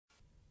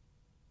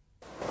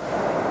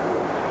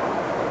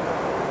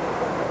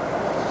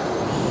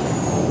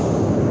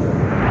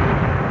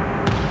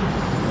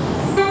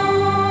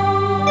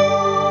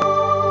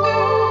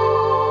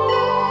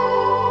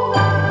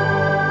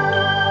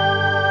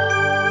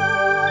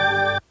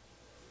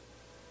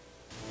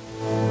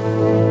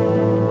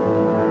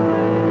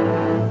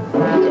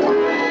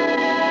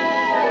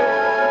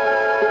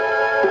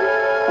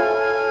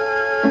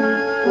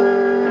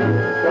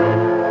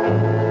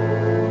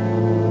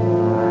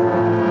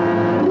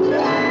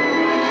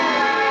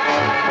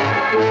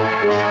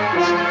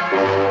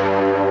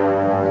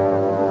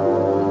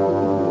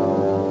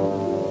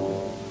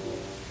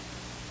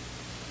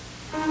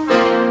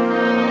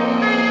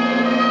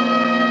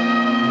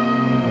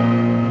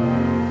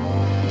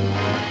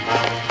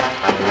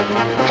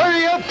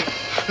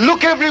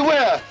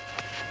everywhere.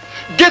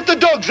 Get the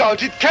dogs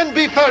out. It can't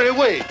be far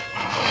away.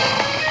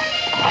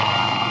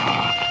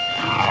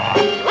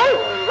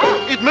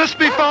 It must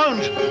be found.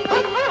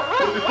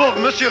 Before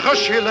Monsieur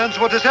Rocher learns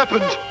what has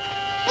happened.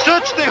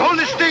 Search the whole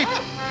estate.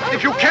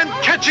 If you can't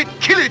catch it,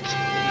 kill it.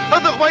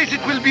 Otherwise,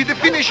 it will be the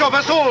finish of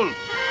us all.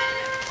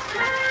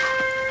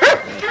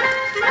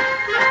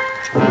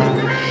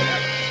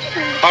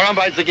 Around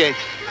by the gate.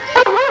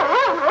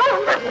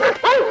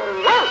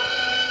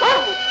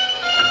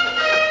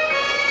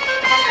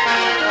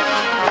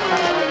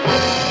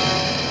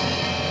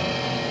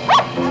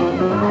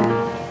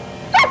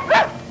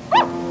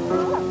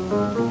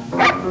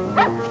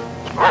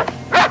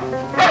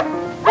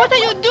 What are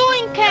you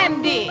doing,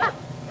 Candy?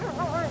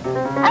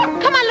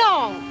 Come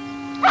along.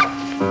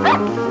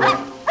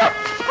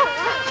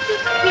 You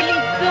silly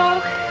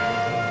dog.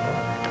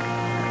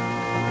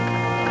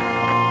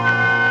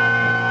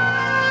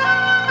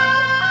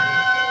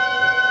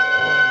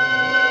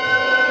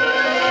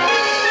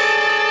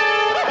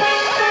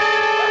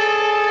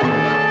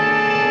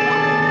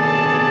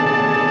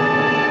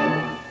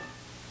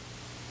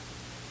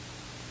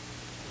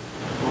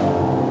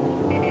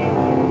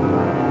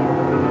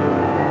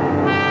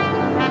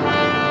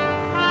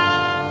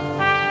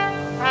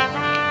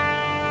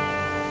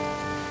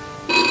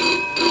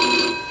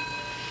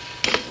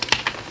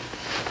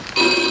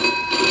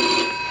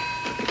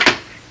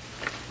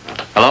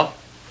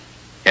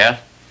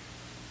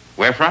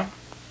 Where from?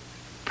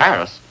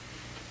 Paris.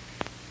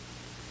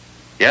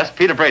 Yes,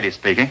 Peter Brady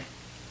speaking.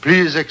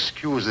 Please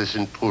excuse this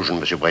intrusion,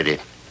 Monsieur Brady.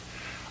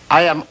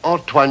 I am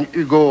Antoine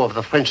Hugo of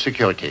the French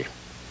security.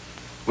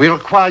 We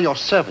require your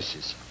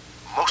services.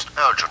 Most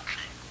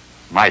urgently.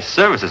 My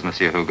services,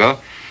 Monsieur Hugo?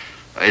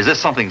 Is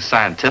this something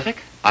scientific?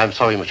 I'm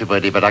sorry, Monsieur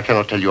Brady, but I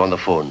cannot tell you on the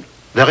phone.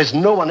 There is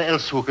no one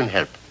else who can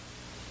help.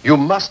 You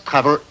must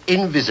travel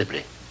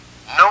invisibly.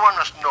 No one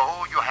must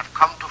know you have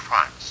come to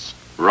France.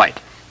 Right.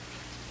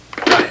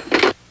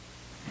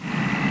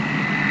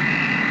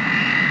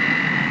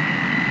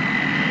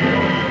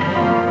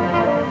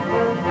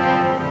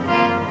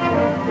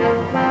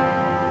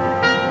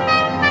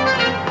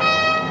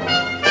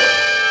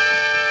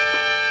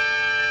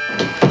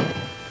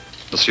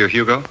 Monsieur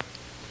Hugo?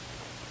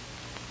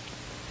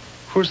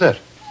 Who's that?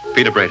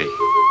 Peter Brady.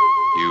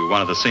 You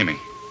wanted to see me.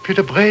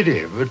 Peter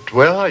Brady, but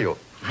where are you?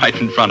 Right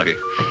in front of you.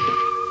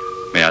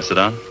 May I sit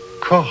down?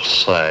 Of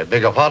course. I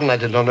beg your pardon. I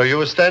did not know you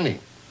were standing.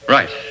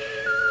 Right.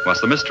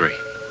 What's the mystery?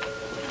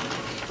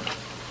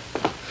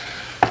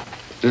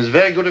 It is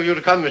very good of you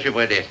to come, Monsieur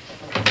Brady.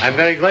 I'm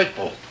very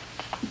grateful.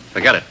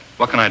 Forget it.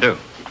 What can I do?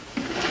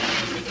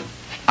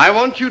 I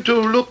want you to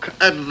look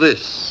at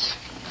this.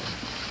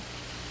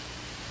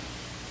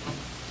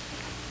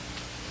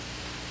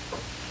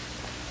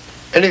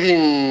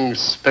 Anything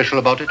special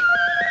about it?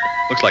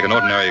 Looks like an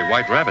ordinary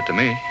white rabbit to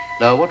me.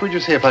 Now, what would you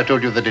say if I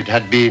told you that it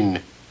had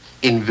been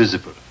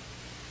invisible?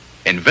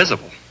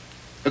 Invisible?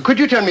 Could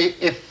you tell me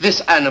if this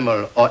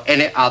animal or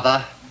any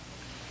other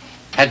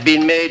had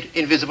been made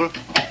invisible?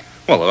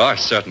 Well, there are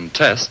certain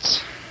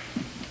tests.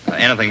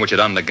 Anything which had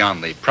undergone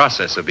the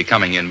process of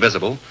becoming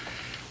invisible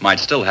might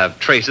still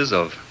have traces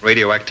of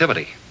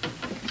radioactivity.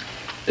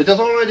 It has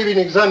already been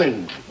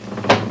examined.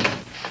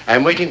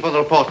 I'm waiting for the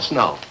reports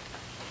now.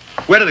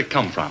 Where did it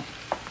come from?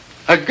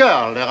 A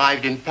girl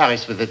arrived in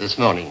Paris with it this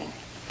morning.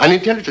 An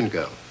intelligent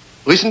girl,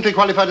 recently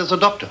qualified as a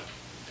doctor.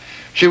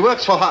 She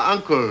works for her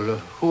uncle,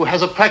 who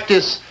has a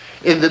practice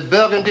in the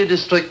Burgundy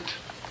district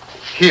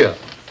here.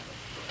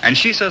 And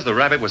she says the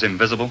rabbit was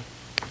invisible?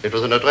 It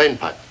was in a drain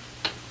pipe.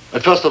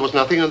 At first there was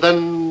nothing, and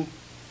then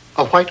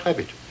a white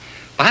rabbit.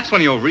 Perhaps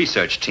one of your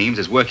research teams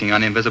is working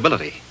on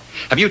invisibility.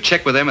 Have you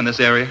checked with them in this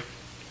area?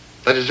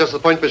 That is just the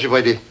point, Monsieur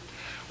Brady.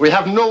 We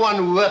have no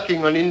one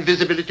working on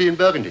invisibility in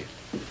Burgundy.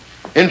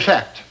 In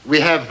fact, we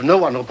have no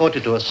one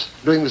reported to us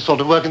doing this sort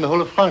of work in the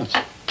whole of France.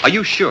 Are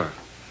you sure?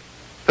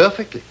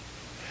 Perfectly.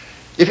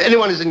 If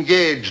anyone is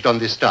engaged on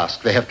this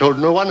task, they have told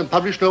no one and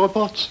published no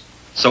reports.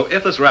 So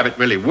if this rabbit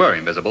really were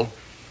invisible,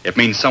 it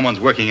means someone's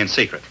working in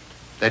secret.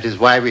 That is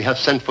why we have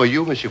sent for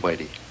you, Monsieur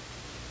Brady.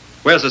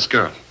 Where's this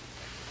girl?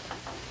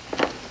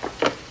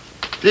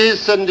 Please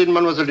send in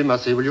Mademoiselle de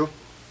Massy, will you?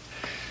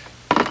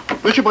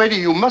 Monsieur Brady,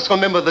 you must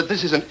remember that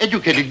this is an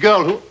educated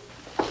girl who...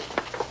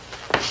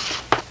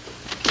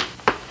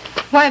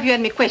 Why have you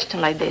had me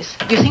questioned like this?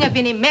 Do you think I've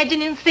been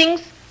imagining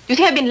things? Do you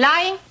think I've been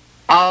lying?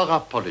 Our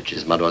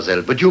apologies,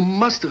 mademoiselle, but you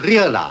must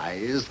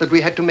realize that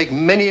we had to make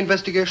many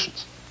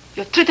investigations.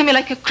 You've treated me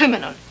like a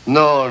criminal.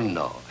 No,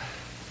 no.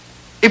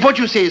 If what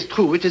you say is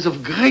true, it is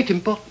of great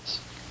importance.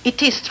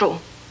 It is true,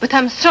 but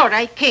I'm sorry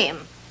I came.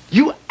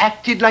 You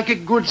acted like a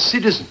good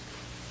citizen.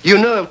 You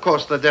know, of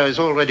course, that there is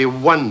already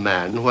one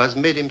man who has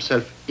made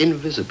himself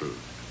invisible.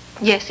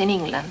 Yes, in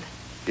England.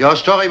 Your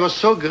story was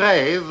so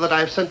grave that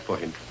I've sent for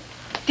him.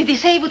 Did he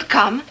say he would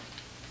come?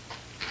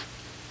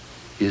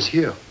 He is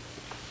here.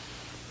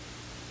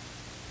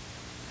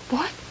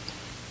 What?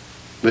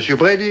 Monsieur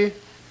Brady,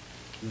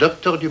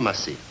 Dr.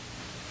 Dumassy.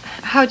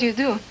 How do you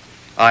do?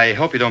 I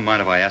hope you don't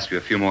mind if I ask you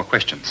a few more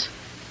questions.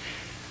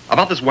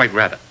 About this white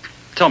rabbit.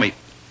 Tell me,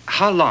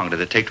 How long did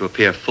it take to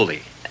appear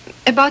fully?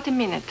 About a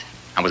minute.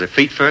 And was it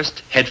feet first,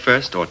 head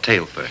first, or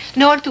tail first?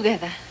 No, all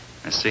together.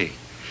 I see.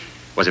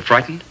 Was it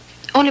frightened?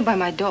 Only by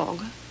my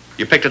dog.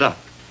 You picked it up.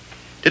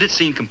 Did it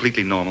seem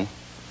completely normal?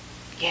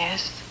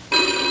 Yes.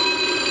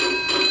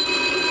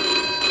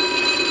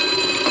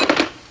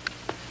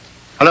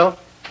 Hello?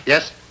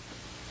 Yes?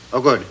 Oh,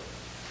 good.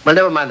 Well,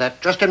 never mind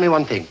that. Just tell me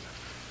one thing.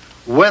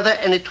 Were there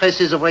any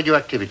traces of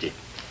radioactivity?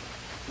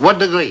 What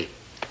degree?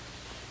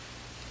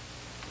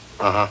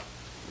 Uh-huh.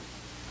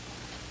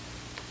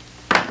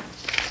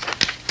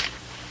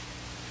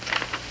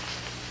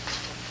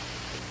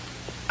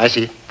 I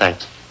see.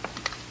 Thanks.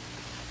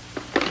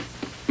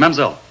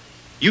 Mademoiselle,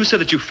 you said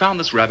that you found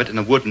this rabbit in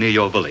a wood near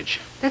your village.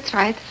 That's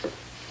right.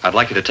 I'd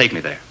like you to take me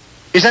there.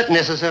 Is that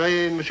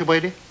necessary, Monsieur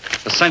Brady?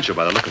 Essential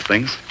by the look of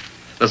things.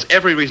 There's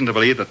every reason to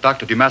believe that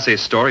Dr.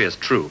 Dumassier's story is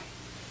true.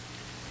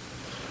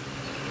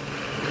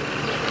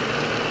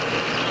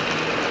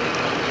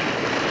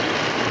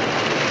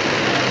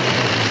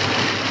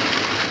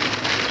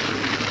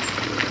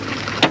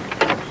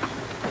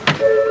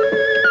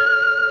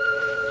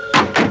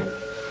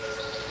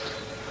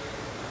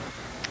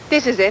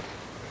 This is it.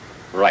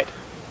 Right.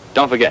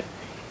 Don't forget,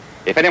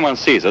 if anyone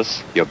sees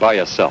us, you're by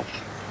yourself.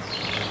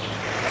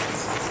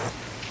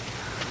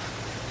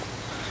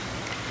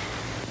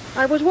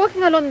 I was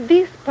walking along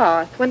this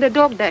path when the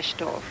dog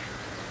dashed off.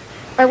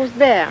 I was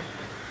there.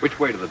 Which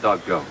way did the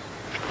dog go?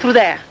 Through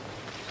there.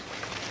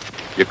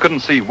 You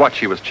couldn't see what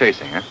she was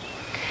chasing, huh?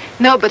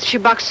 No, but she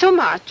barked so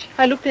much,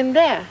 I looked in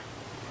there.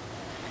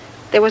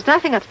 There was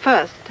nothing at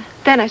first.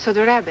 Then I saw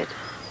the rabbit.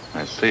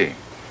 I see.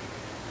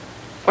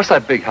 What's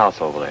that big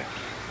house over there?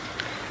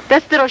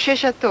 That's the Rocher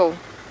Chateau.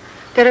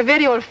 They're a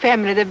very old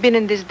family. They've been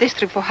in this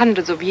district for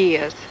hundreds of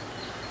years.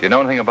 Do you know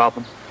anything about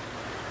them?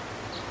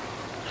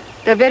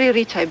 They're very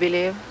rich, I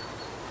believe.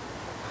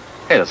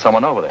 Hey, there's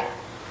someone over there.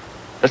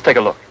 Let's take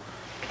a look.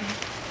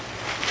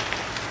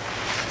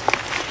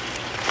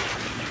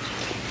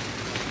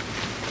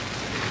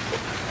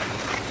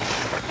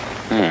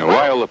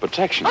 Why all the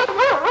protection?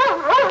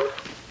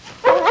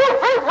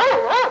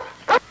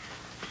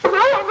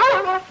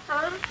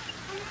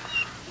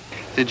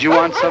 Did you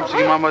want something,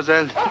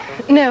 mademoiselle?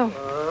 No.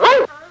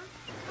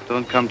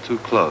 Don't come too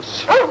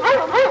close. Come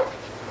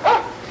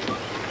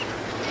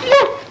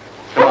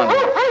on.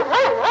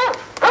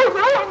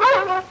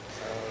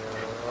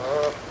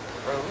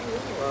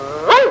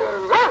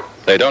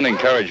 They don't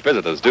encourage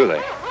visitors, do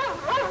they?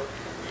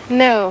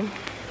 No.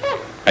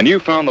 And you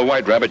found the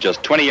white rabbit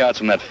just 20 yards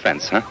from that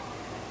fence, huh?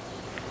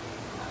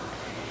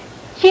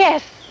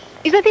 Yes.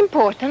 Is that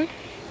important?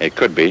 It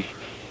could be.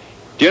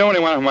 Do you know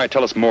anyone who might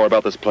tell us more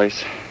about this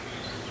place?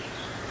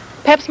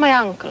 Perhaps my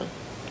uncle.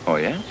 Oh,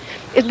 yeah?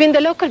 He's been the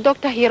local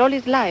doctor here all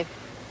his life.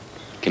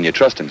 Can you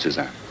trust him,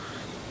 Suzanne?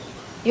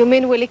 You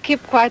mean will he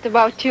keep quiet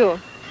about you?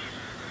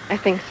 I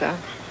think so.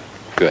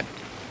 Good.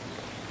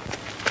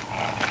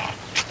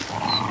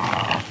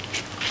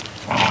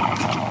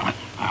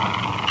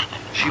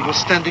 She was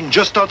standing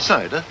just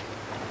outside, huh?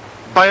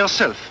 By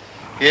herself.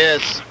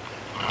 Yes.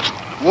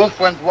 Wolf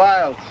went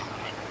wild.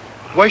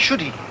 Why should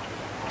he?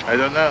 I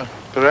don't know.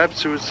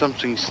 Perhaps there was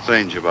something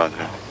strange about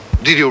her.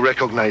 Did you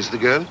recognize the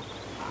girl?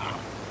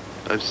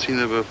 I've seen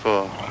her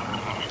before.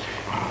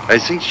 I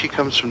think she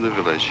comes from the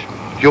village.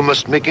 You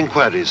must make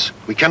inquiries.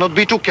 We cannot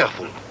be too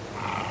careful.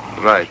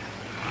 Right.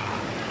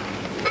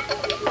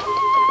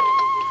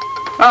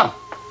 Ah,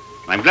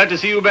 I'm glad to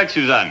see you back,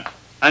 Suzanne.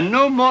 And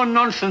no more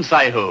nonsense,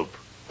 I hope.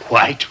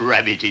 White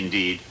rabbit,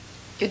 indeed.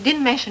 You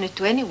didn't mention it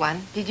to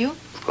anyone, did you?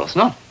 Of course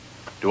not.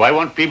 Do I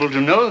want people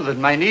to know that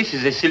my niece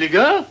is a silly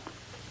girl?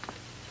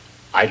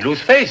 I'd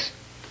lose face.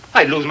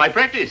 I'd lose my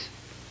practice.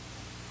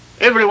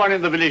 Everyone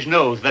in the village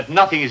knows that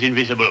nothing is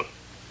invisible.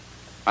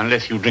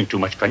 Unless you drink too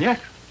much cognac.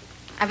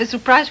 I have a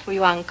surprise for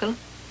you, Uncle.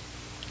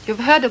 You've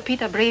heard of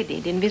Peter Brady,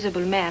 the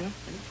invisible man.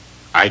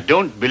 I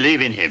don't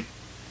believe in him.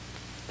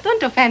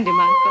 Don't offend him,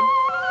 Uncle.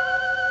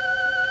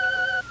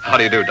 How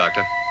do you do,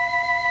 Doctor?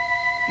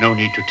 No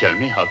need to tell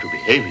me how to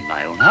behave in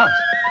my own house.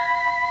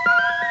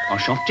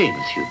 Enchanté,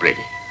 Monsieur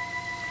Brady.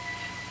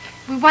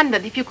 We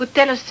wondered if you could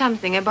tell us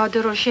something about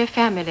the Rocher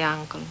family,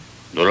 Uncle.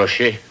 The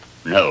Rocher?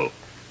 No.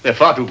 They're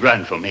far too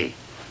grand for me.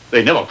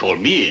 They never call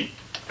me in.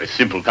 A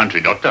simple country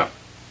doctor.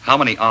 How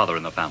many are there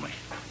in the family?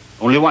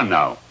 Only one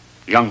now.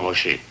 Young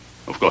Rocher.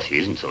 Of course, he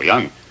isn't so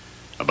young.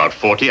 About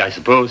 40, I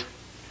suppose.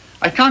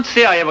 I can't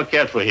say I ever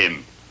cared for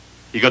him.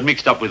 He got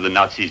mixed up with the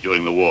Nazis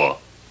during the war.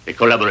 A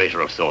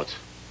collaborator of sorts.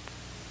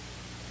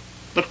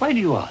 But why do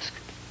you ask?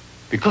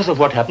 Because of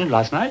what happened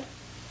last night?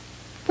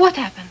 What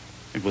happened?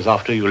 It was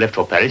after you left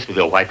for Paris with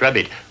your white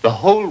rabbit. The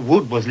whole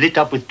wood was lit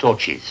up with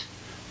torches.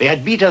 They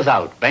had beat us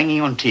out,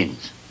 banging on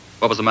tins.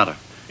 What was the matter?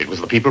 It was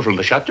the people from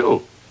the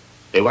chateau.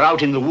 They were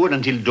out in the wood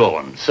until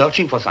dawn,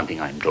 searching for something,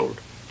 I'm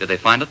told. Did they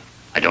find it?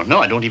 I don't know.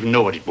 I don't even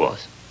know what it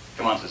was.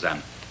 Come on,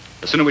 Suzanne.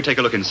 The sooner we take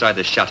a look inside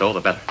this chateau,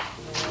 the better.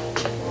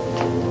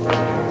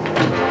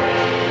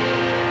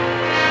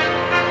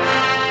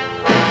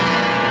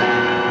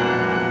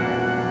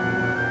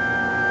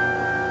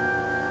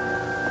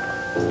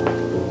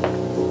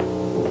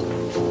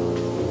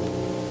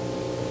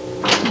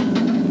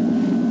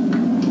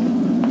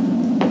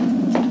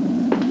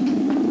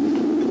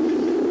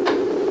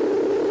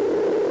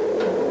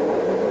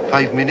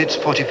 5 minutes,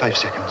 45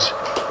 seconds.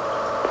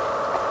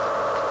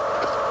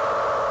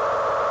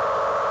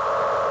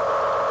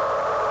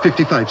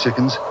 "55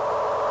 seconds.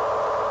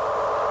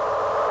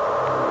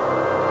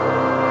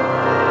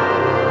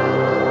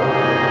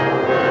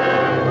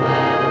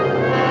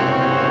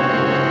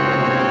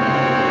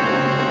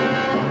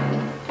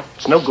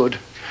 It's no good.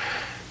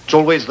 It's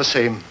always the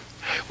same.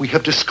 We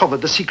have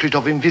discovered the secret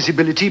of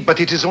invisibility, but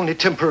it is only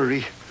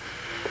temporary.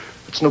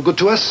 It's no good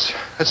to us.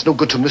 It's no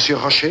good to Monsieur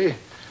Rocher.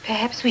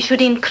 Perhaps we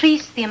should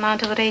increase the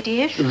amount of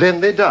radiation.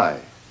 Then they die.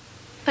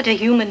 But a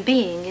human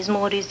being is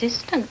more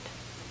resistant.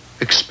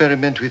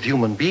 Experiment with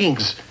human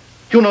beings?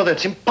 You know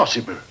that's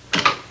impossible.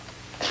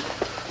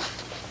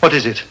 What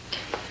is it?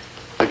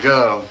 The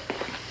girl.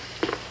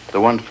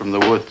 The one from the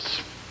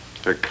woods.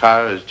 Her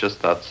car is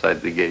just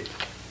outside the gate.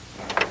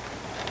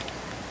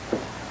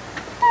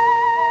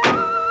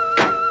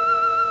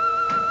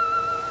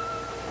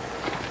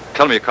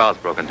 Tell me your car's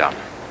broken down.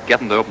 Get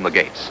them to open the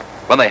gates.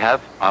 When they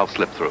have, I'll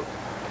slip through.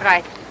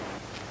 Right.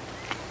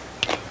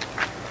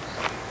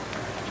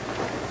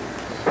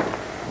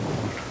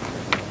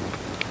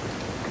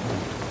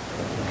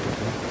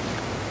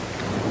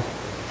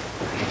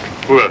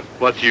 Well,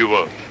 what do you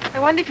want? I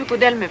wonder if you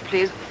could help me,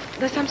 please.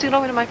 There's something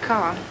wrong with my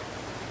car.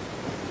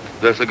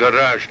 There's a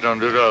garage down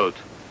the road.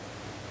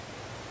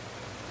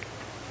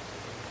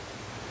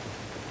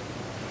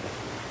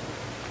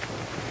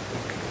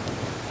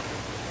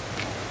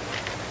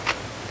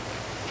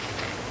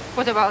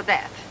 What about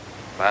that?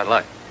 Bad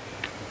luck.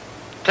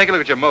 Take a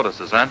look at your motor,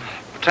 Suzanne.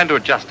 Pretend to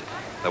adjust it.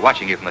 They're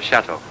watching you from the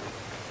chateau.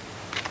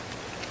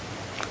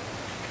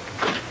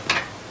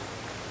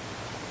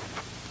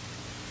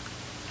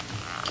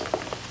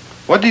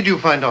 What did you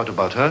find out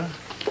about her?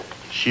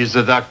 She's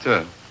a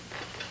doctor.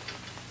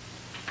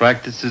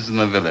 Practices in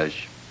the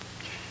village.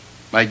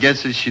 My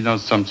guess is she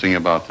knows something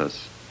about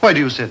us. Why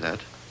do you say that?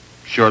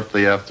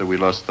 Shortly after we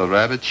lost the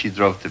rabbit, she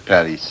drove to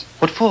Paris.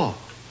 What for?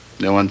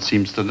 No one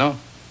seems to know.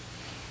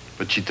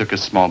 But she took a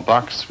small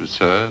box with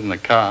her in the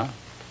car.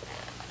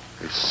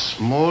 A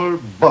small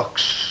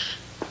box.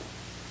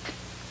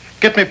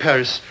 Get me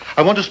Paris.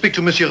 I want to speak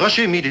to Monsieur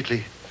Rocher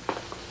immediately.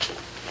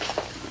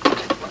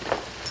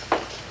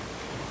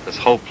 This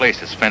whole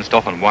place is fenced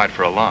off and wide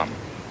for alarm.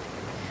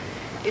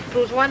 It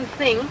proves one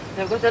thing.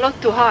 They've got a lot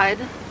to hide.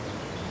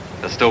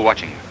 They're still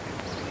watching you.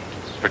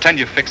 Pretend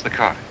you've fixed the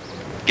car.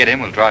 Get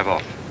in, we'll drive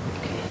off.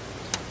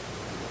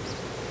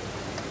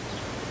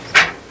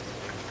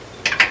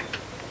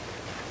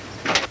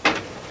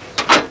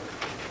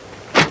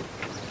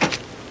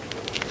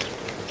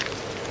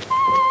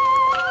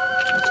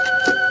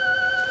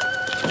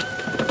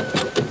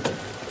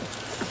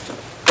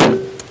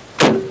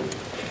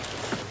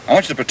 I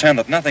want you to pretend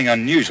that nothing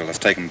unusual has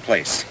taken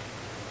place.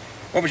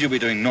 What would you be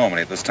doing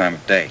normally at this time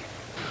of day?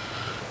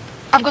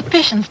 I've got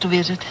patients to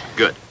visit.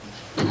 Good.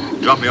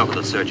 Drop me off at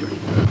the surgery.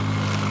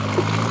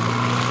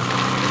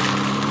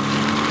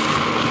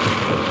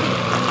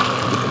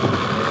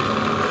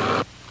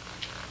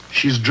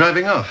 She's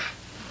driving off.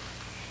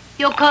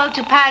 Your call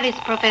to Paris,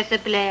 Professor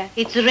Blair.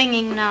 It's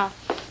ringing now.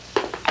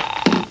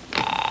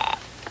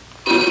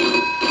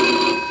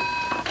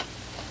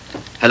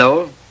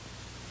 Hello?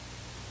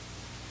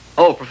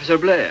 Oh, Professor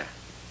Blair.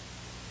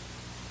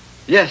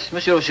 Yes,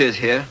 Monsieur Rocher is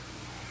here.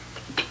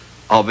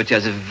 Oh, but he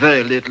has a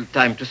very little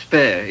time to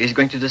spare. He's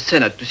going to the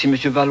Senate to see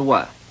Monsieur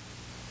Valois.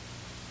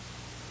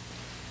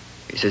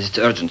 He says it's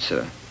urgent,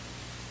 sir.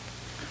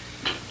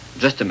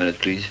 Just a minute,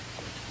 please.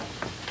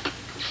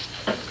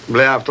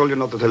 Blair, I've told you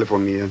not to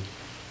telephone me.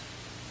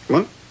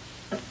 What?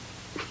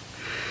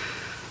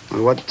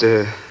 Well, what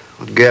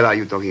girl are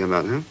you talking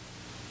about, huh?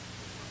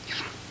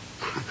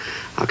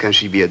 How can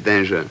she be a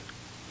danger?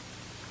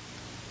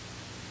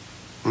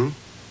 Hmm?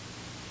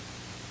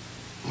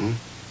 Hmm?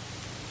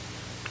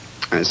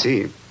 I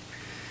see.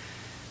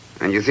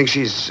 And you think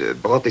she's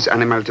brought this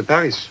animal to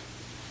Paris?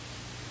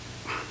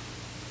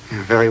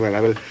 Yeah, very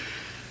well.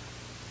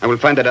 I will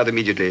find that out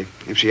immediately.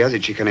 If she has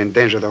it, she can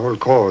endanger the whole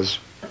cause.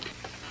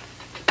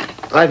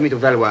 Drive me to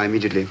Valois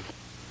immediately.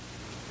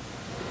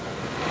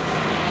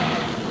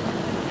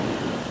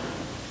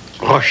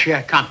 Rocher,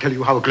 I can't tell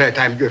you how glad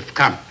I am you've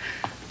come.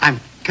 I'm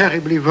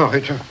terribly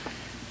worried.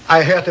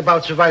 I heard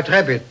about the white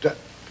rabbit.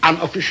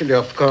 Unofficially,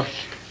 of course.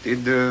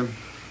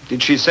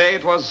 Did she say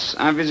it was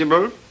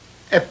invisible?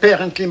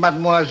 Apparently,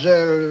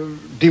 Mademoiselle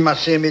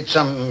Dimassé made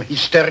some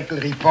hysterical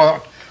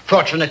report.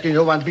 Fortunately,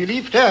 no one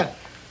believed her.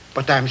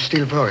 But I'm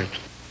still worried.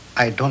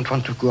 I don't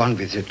want to go on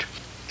with it.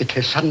 It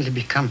has suddenly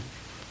become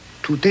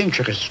too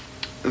dangerous.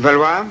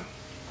 Valois,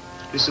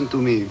 listen to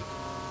me.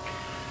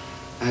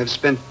 I have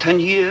spent 10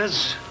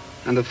 years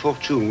and a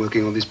fortune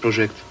working on this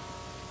project.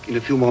 In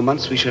a few more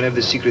months, we shall have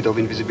the secret of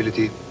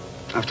invisibility.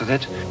 After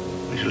that,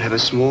 we shall have a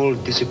small,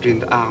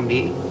 disciplined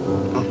army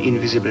of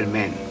invisible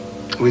men.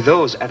 With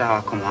those at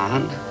our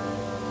command,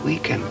 we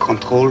can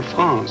control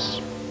France.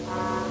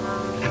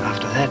 And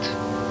after that,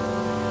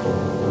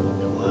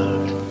 the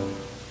world.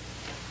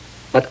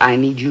 But I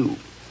need you.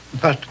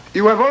 But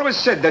you have always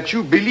said that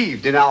you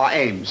believed in our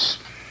aims.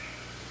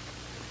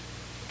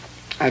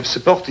 I've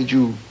supported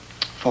you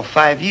for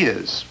 5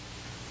 years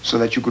so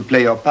that you could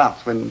play your part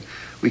when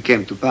we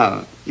came to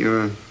power.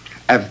 You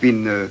have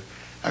been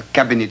a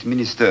cabinet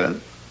minister.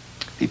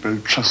 People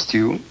trust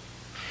you.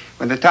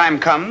 When the time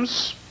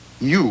comes,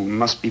 you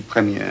must be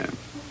premier.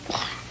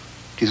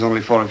 It is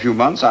only for a few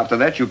months. After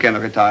that, you can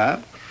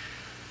retire.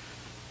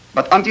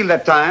 But until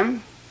that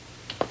time,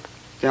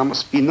 there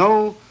must be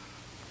no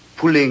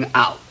pulling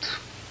out.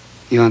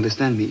 You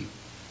understand me?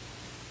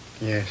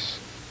 Yes.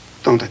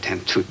 Don't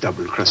attempt to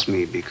double-cross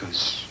me,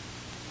 because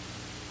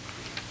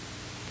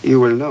you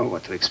will know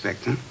what to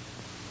expect, huh?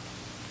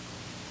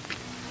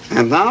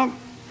 And now,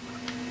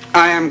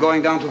 I am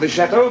going down to the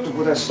chateau to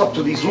put a stop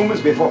to these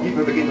rumors before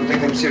people begin to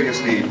take them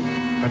seriously.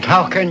 But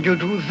how can you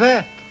do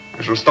that?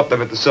 I shall stop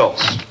them at the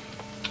source.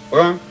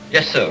 Well,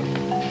 Yes, sir.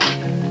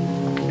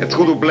 get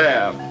through to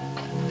Blair.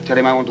 Tell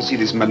him I want to see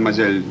this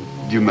Mademoiselle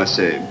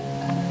Dumassé.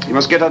 He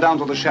must get her down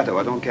to the chateau.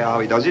 I don't care how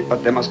he does it,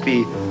 but there must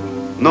be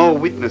no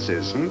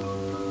witnesses.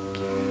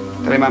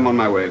 Tell him I'm on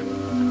my way.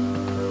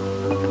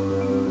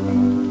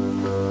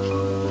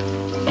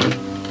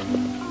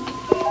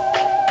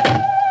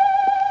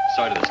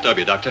 Sorry to disturb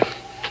you, Doctor.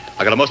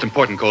 I got a most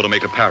important call to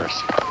make to Paris.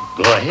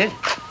 Go ahead.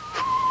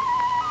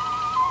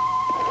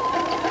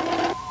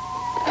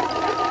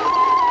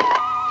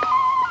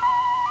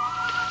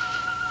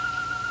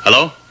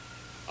 Hello?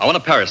 I want a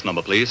Paris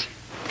number, please.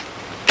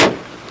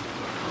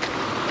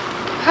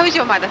 How is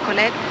your mother,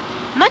 Colette?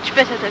 Much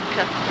better,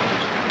 Doctor.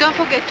 Don't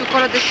forget to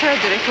call at the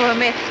surgery for a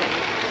medicine.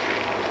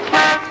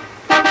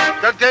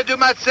 Dr.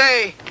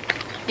 Dumassé,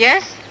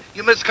 Yes?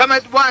 you must come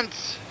at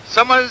once.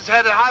 Someone's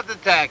had a heart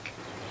attack.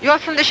 You're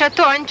from the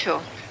chateau, aren't you?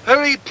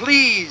 Hurry,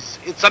 please.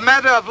 It's a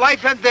matter of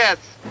life and death.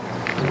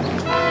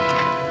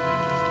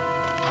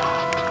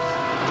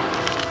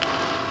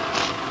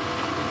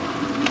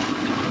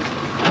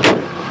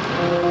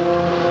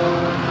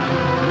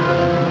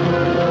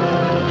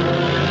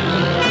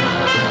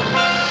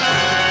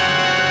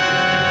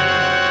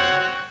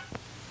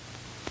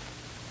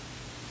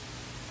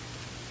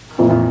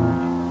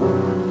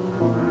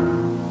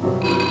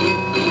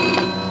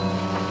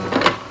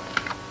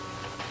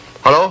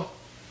 Hello?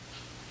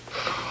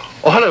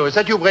 Oh, hello. Is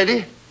that you,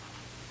 Brady?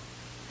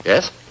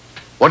 Yes?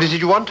 What is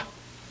it you want?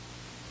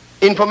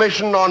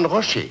 Information on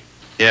Rocher.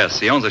 Yes,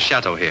 he owns a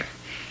chateau here.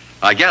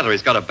 I gather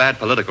he's got a bad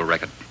political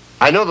record.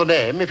 I know the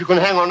name. If you can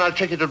hang on, I'll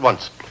check it at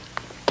once.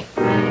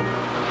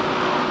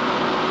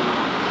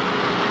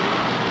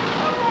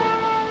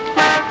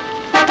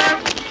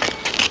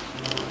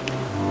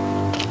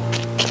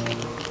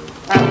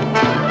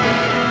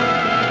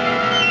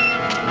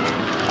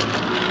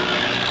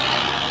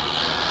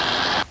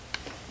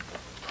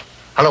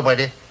 Hello,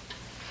 Brady.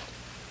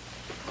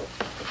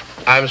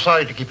 I'm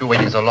sorry to keep you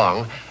waiting so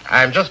long.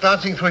 I'm just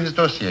glancing through his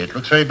dossier. It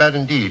looks very bad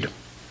indeed.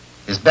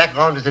 His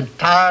background is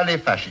entirely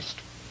fascist.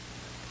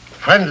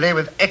 Friendly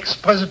with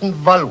ex-President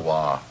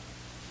Valois.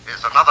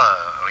 Is another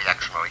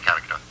reactionary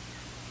character.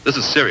 This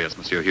is serious,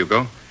 Monsieur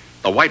Hugo.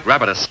 The White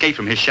Rabbit escaped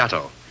from his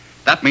chateau.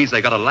 That means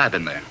they got a lab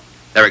in there.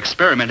 They're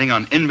experimenting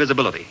on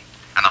invisibility.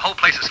 And the whole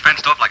place is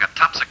fenced off like a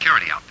top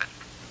security outfit.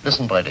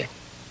 Listen, Brady.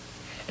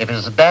 If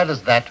it's as bad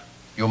as that,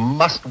 you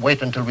must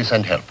wait until we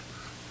send help.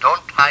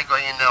 Don't try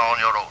going in there on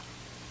your own.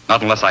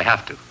 Not unless I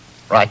have to.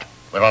 Right.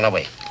 We're on our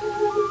way.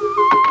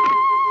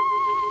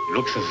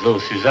 Looks as though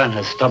Suzanne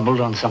has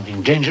stumbled on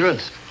something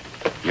dangerous.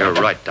 You're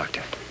right,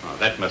 Doctor. Oh,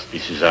 that must be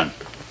Suzanne.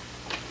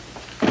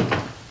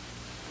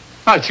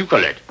 Ah, it's you,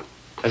 Colette.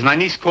 Has my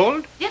niece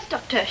called? Yes,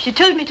 Doctor. She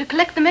told me to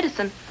collect the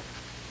medicine.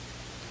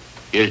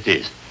 Here it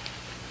is.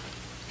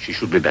 She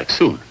should be back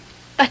soon.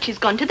 But she's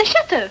gone to the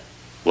chateau.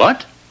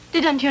 What?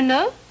 Didn't you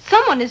know?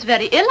 Someone is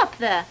very ill up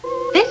there.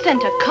 They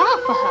sent a car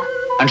for her.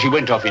 And she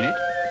went off in it?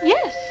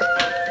 Yes.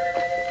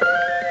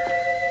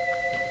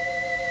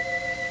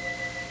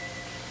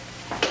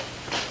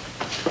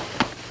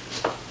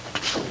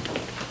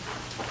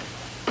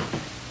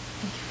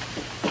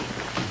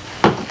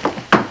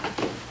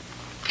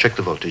 Check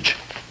the voltage.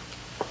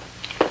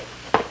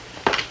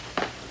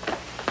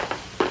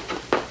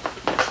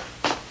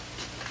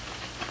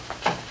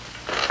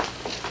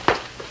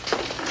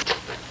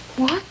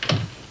 What?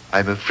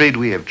 I'm afraid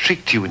we have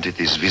tricked you into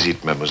this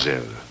visit,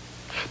 mademoiselle.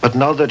 But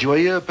now that you are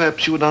here,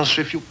 perhaps you would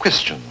answer a few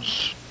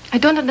questions. I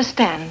don't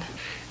understand.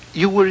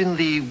 You were in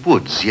the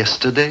woods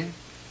yesterday.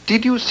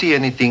 Did you see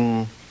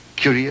anything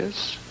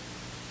curious?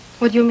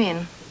 What do you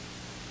mean?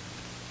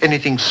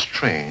 Anything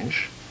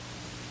strange?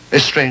 A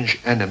strange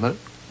animal?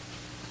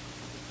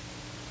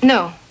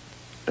 No.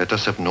 Let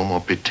us have no more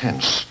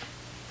pretense.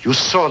 You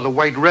saw the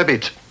white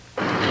rabbit.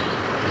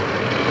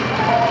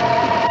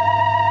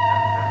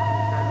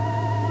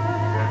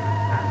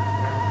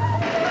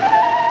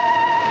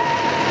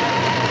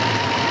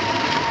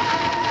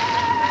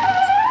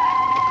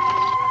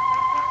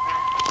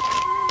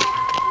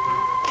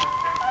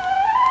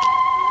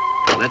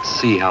 Let's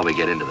see how we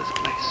get into this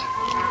place.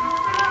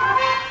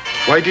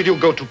 Why did you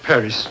go to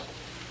Paris?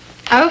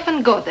 I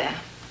often go there.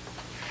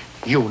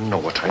 You know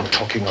what I'm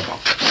talking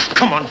about.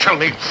 Come on, tell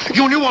me.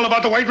 You knew all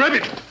about the white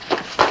rabbit.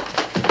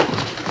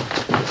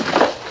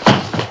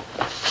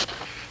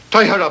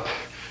 Tie her up.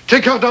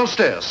 Take her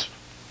downstairs.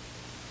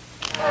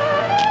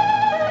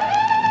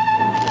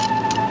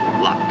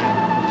 Locked.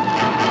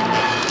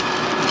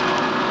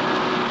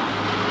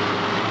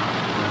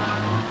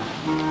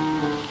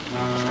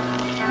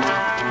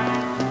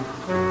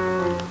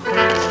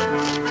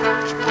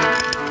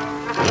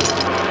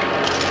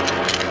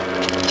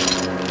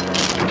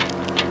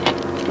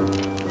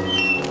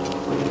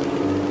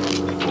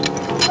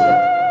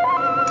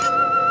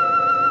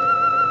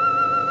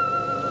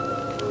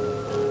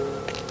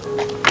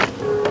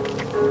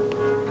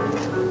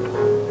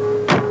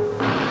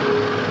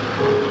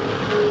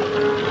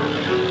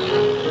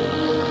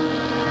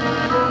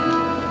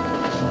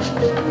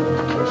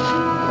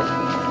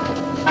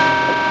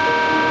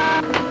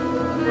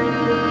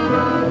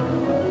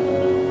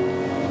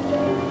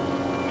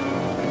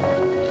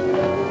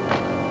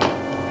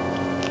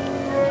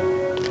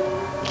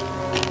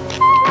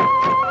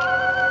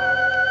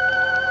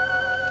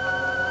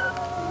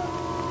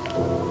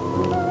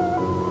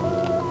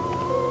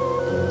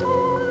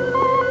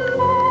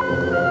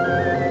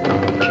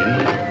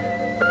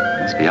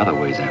 The other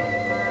ways in.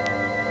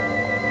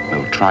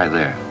 We'll try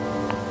there.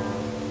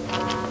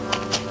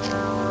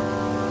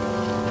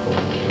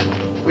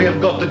 We have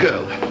got the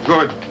girl.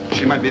 Good.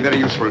 She might be very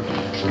useful.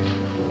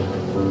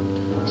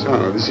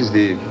 So, this is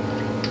the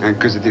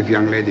inquisitive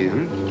young lady,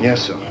 huh?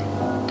 Yes, sir.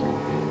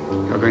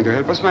 You're going to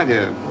help us, my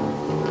dear,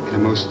 in a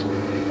most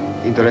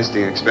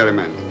interesting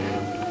experiment.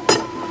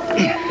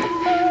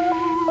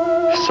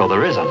 So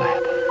there is a lab.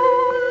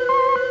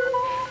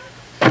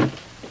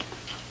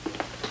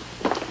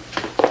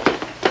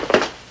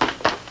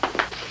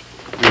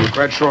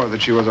 Quite sure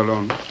that she was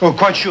alone. Oh,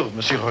 quite sure,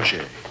 Monsieur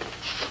Rocher.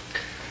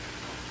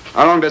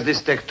 How long does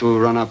this take to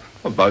run up?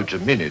 About a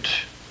minute.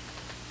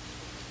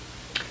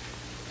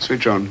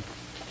 Switch on.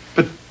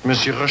 But,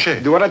 Monsieur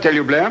Rocher... Do what I tell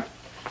you, Blair.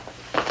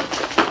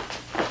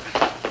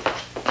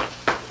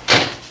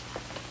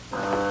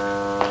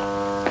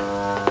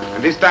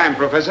 And this time,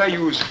 Professor,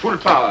 use full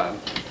power.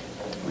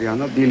 We are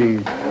not dealing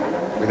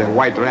with a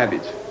white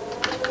rabbit.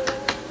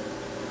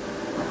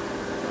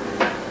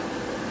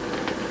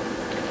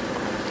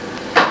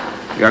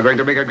 We are going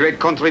to make a great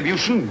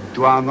contribution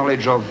to our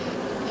knowledge of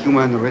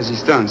human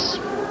resistance.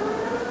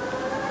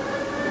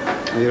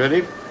 Are you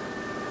ready?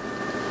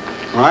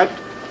 All right?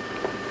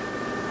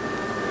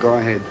 Go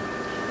ahead.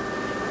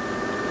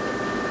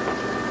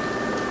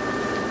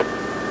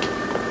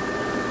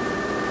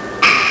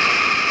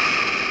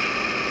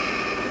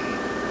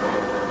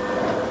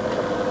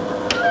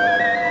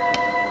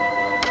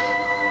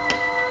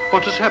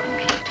 What has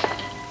happened?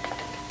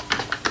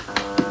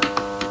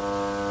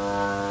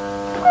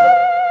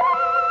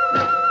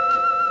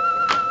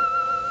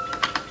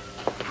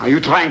 Are you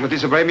trying to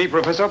disobey me,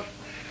 Professor?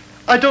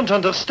 I don't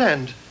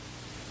understand.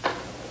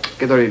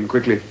 Get her in,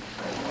 quickly.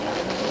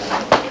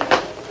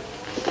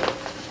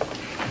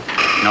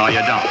 No, you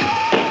don't.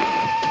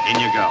 In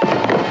you go.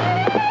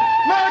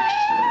 Max!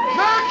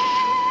 Max!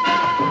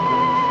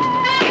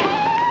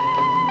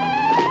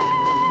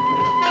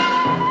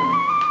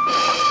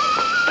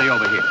 Stay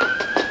over here.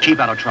 Keep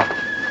out of trouble.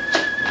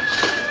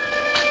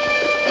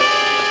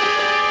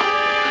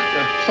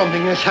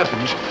 Something has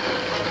happened.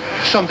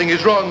 Something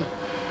is wrong.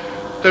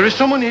 There is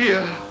someone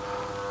here.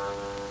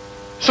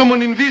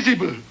 Someone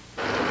invisible.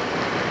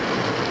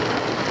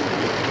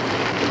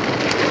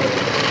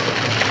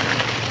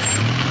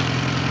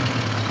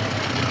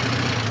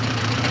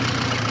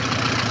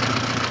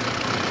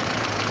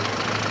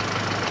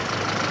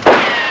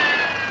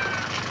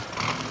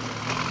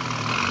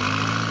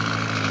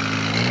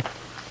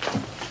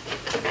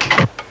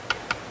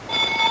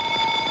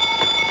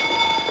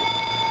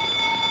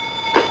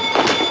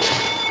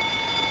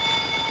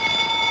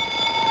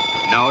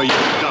 No, you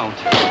don't.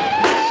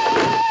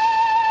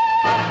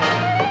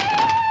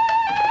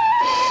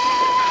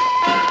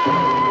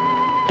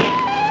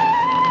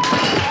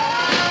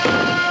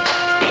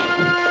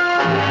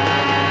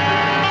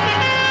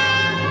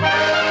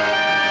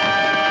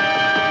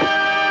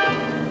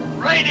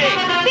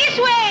 This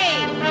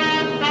way!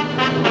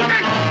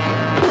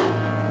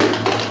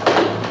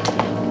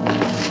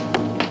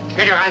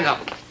 Get your hands up.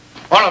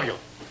 All of you.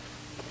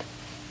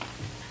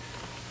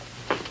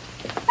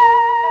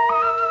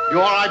 You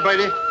all right,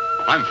 Brady?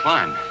 I'm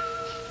fine.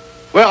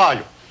 Where are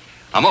you?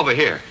 I'm over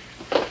here.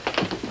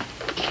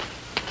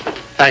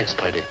 Thanks,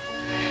 Brady.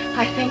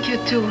 I thank you,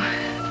 too.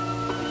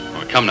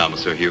 Well, come now,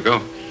 Monsieur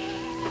Hugo.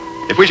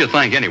 If we should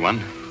thank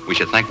anyone, we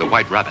should thank the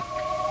White Rabbit.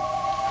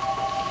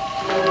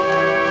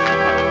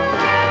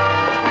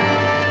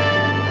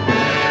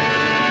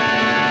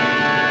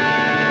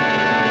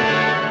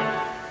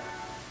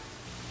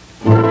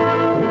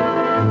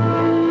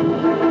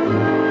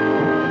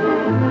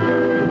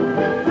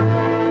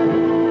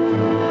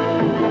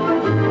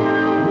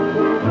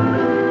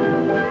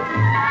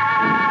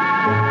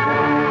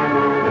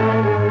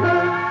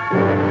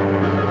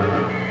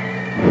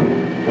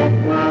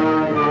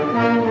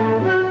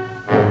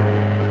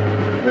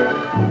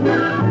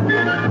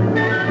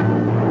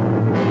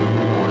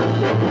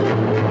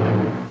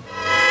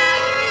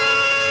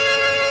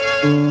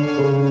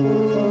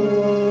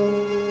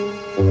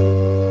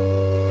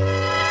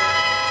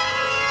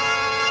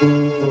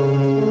 you.